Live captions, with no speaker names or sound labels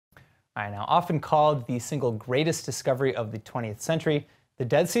All right, now often called the single greatest discovery of the 20th century, the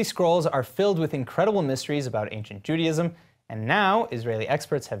Dead Sea Scrolls are filled with incredible mysteries about ancient Judaism, and now Israeli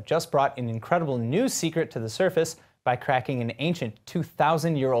experts have just brought an incredible new secret to the surface by cracking an ancient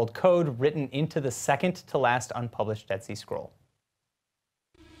 2,000-year-old code written into the second-to-last unpublished Dead Sea Scroll.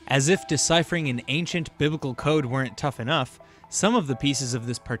 As if deciphering an ancient biblical code weren't tough enough, some of the pieces of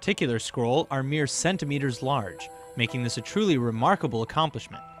this particular scroll are mere centimeters large, making this a truly remarkable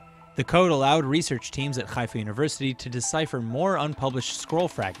accomplishment. The code allowed research teams at Haifa University to decipher more unpublished scroll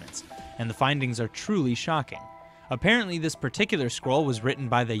fragments, and the findings are truly shocking. Apparently, this particular scroll was written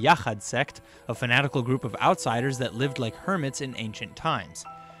by the Yachad sect, a fanatical group of outsiders that lived like hermits in ancient times.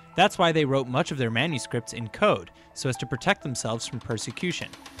 That's why they wrote much of their manuscripts in code, so as to protect themselves from persecution.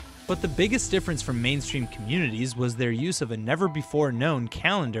 But the biggest difference from mainstream communities was their use of a never-before-known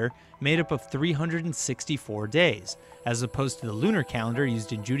calendar made up of 364 days, as opposed to the lunar calendar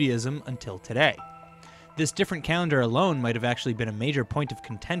used in Judaism until today. This different calendar alone might have actually been a major point of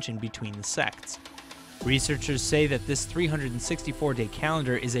contention between the sects. Researchers say that this 364-day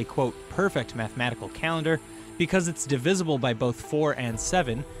calendar is a, quote, perfect mathematical calendar because it's divisible by both 4 and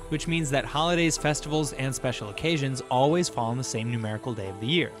 7, which means that holidays, festivals, and special occasions always fall on the same numerical day of the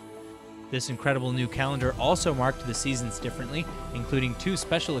year. This incredible new calendar also marked the seasons differently, including 2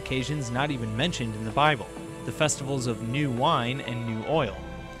 special occasions not even mentioned in the Bible, the festivals of new wine and new oil.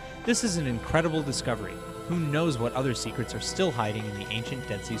 This is an incredible discovery. Who knows what other secrets are still hiding in the ancient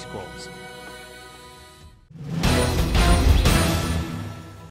Dead Sea Scrolls?